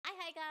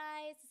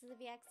Hi guys, this is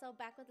VXO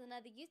back with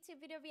another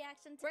YouTube video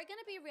reaction. We're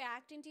gonna be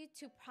reacting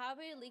to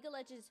probably League of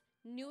Legends'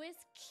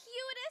 newest,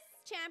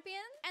 cutest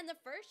champion and the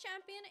first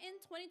champion in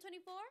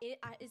 2024.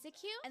 Is it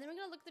cute? And then we're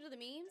gonna look through the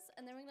memes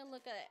and then we're gonna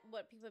look at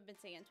what people have been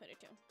saying on Twitter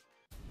too.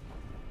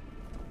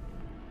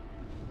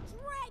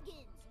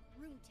 Dragons!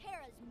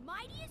 Runeterra's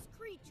mightiest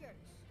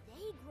creatures.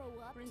 They grow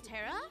up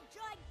Runeterra? to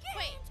be gigantic.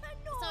 Wait,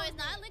 so it's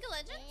not League of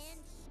Legends? And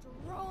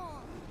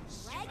strong.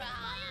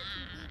 Dragonfire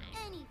can beat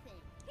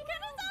anything. He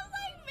kind of sounds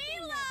like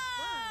Mila!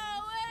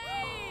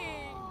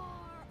 Wait!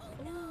 Oh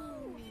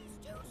no, he's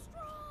too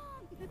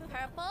strong.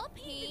 Purple,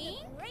 Even pink.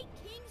 the great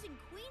kings and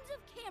queens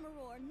of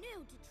Cameroon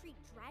knew to treat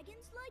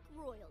dragons like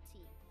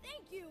royalty.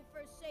 Thank you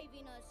for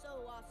saving us,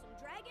 so awesome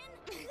dragon.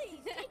 Please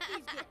take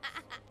these gifts.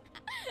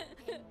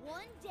 And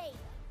one day,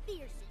 the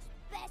fiercest,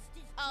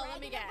 bestest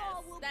dragon of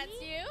all will That's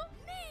be you?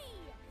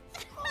 me,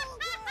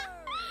 Smolder.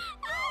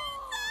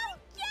 Oh, so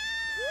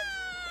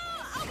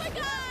cute! Oh my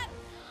god!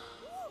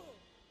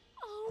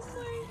 Oh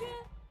my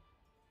god!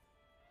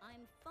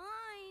 I'm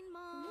fine,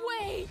 Mom.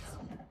 Wait!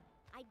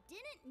 I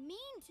didn't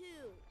mean to.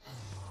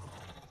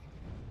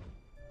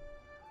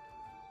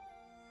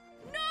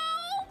 No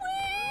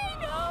way!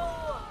 No!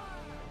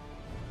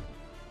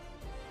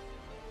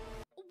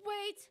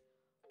 Wait!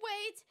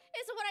 Wait!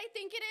 Is it what I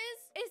think it is?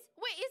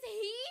 Wait, is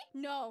he?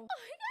 No. Oh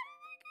my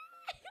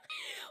god!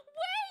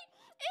 Wait!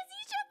 Is he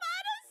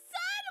Shyvanna's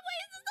son? Wait,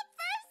 is this the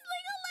first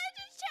League of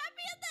Legends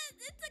champion that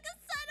it's like a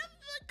son of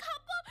a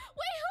couple?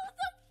 Wait, who's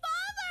the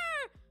father?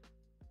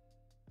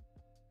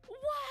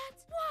 What?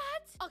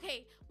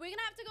 Okay, we're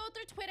gonna have to go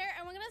through Twitter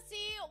and we're gonna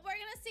see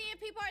if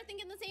people are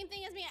thinking the same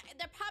thing as me.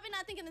 They're probably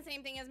not thinking the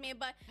same thing as me,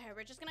 but okay,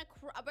 we're just gonna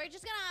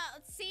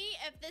see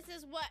if this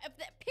is if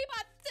the people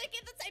are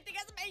thinking the same thing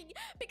as me,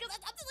 because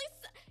that's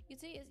absolutely you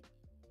see is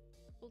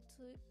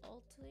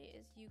ultimately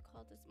is you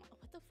called this mom.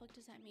 What the fuck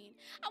does that mean?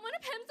 I want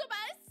to pin so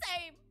bad.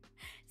 Same,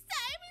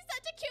 he's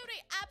such a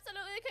cutie.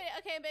 Absolutely cutie.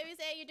 Okay, baby,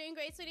 say you're doing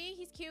great, sweetie.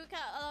 He's cute.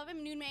 I love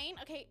him. New main.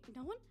 Okay,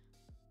 no one.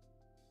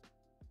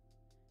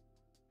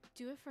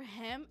 Do it for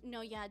him? No,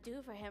 yeah, do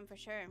it for him for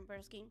sure,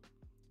 Bursky.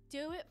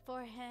 Do it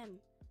for him.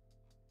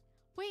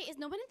 Wait, is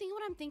nobody thinking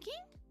what I'm thinking?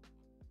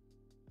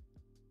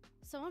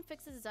 Someone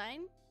fix the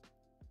design?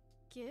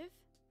 Give?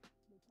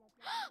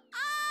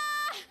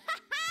 Ah!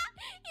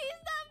 He's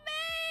the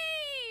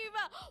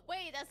meme!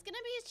 Wait, that's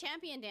gonna be his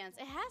champion dance.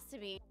 It has to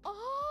be.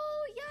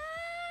 Oh,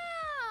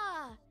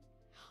 yeah!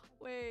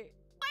 Wait,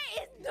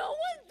 is no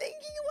one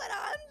thinking what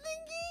I'm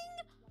thinking?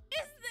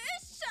 Is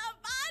this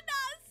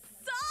Shyvanna's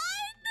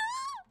son?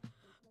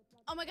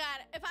 Oh my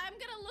god, if I'm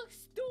gonna look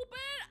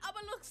stupid, I'm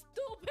gonna look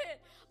stupid.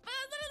 But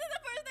that's literally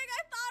the first thing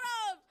I thought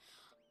of.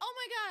 Oh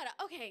my god,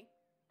 okay.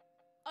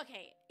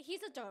 Okay,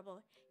 he's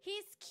adorable.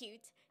 He's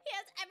cute. He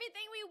has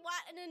everything we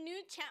want in a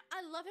new champ.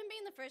 I love him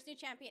being the first new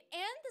champion.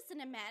 And the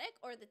cinematic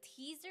or the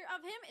teaser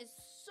of him is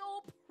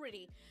so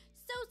pretty.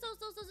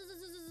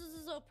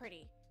 So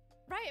pretty.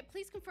 Right,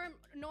 please confirm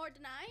nor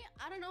deny.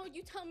 I don't know,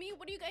 you tell me.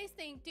 What do you guys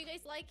think? Do you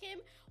guys like him?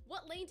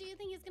 What lane do you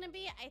think he's gonna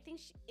be? I think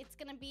it's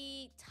gonna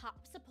be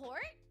top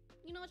support.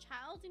 You know,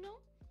 child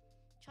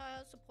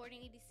supporting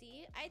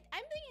EDC.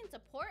 I'm thinking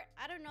support.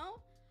 I don't know.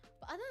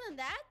 But other than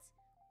that,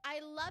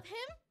 I love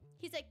him.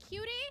 He's a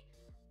cutie.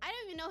 I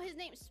don't even know his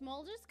name.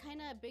 Smolder's kind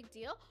of a big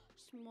deal.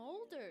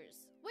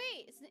 Smolders.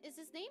 Wait, is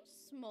his name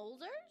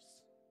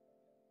Smolders?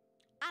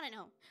 I don't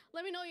know.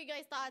 Let me know your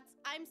guys' thoughts.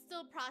 I'm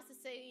still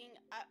processing.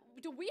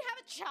 Do we have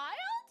a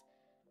child?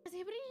 Wouldn't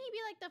he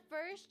be like the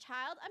first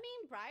child? I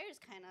mean, Briar's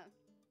kind of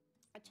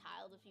a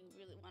child if you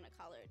really want to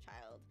call her a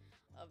child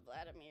of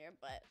Vladimir,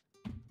 but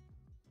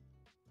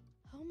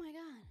oh my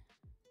god.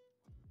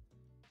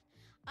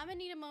 I'm gonna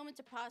need a moment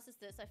to process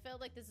this. I feel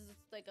like this is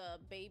like a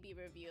baby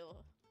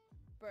reveal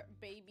for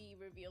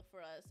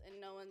us and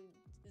no one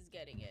is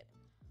getting it.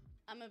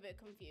 I'm a bit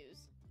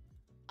confused.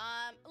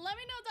 Let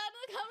me know down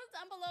in the comments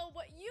down below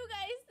what you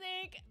guys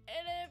think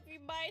and if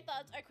my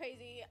thoughts are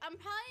crazy.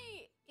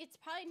 It's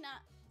probably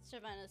not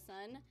Shyvanna's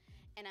son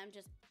and I'm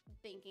just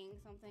thinking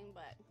something,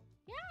 but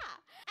yeah.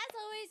 As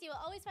always, you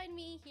will always find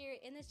me here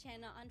in this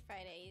channel on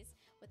Fridays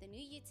with a new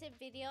YouTube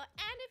video.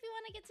 And if you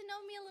want to get to know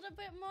me a little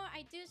bit more,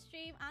 I do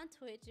stream on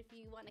Twitch. If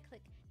you want to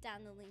click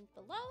down the link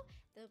below,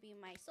 there'll be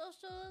my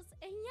socials.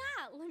 And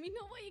yeah, let me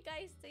know what you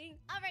guys think.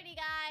 Alrighty,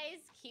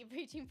 guys, keep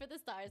reaching for the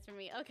stars for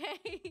me,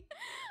 okay?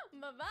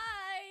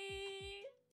 Bye-bye.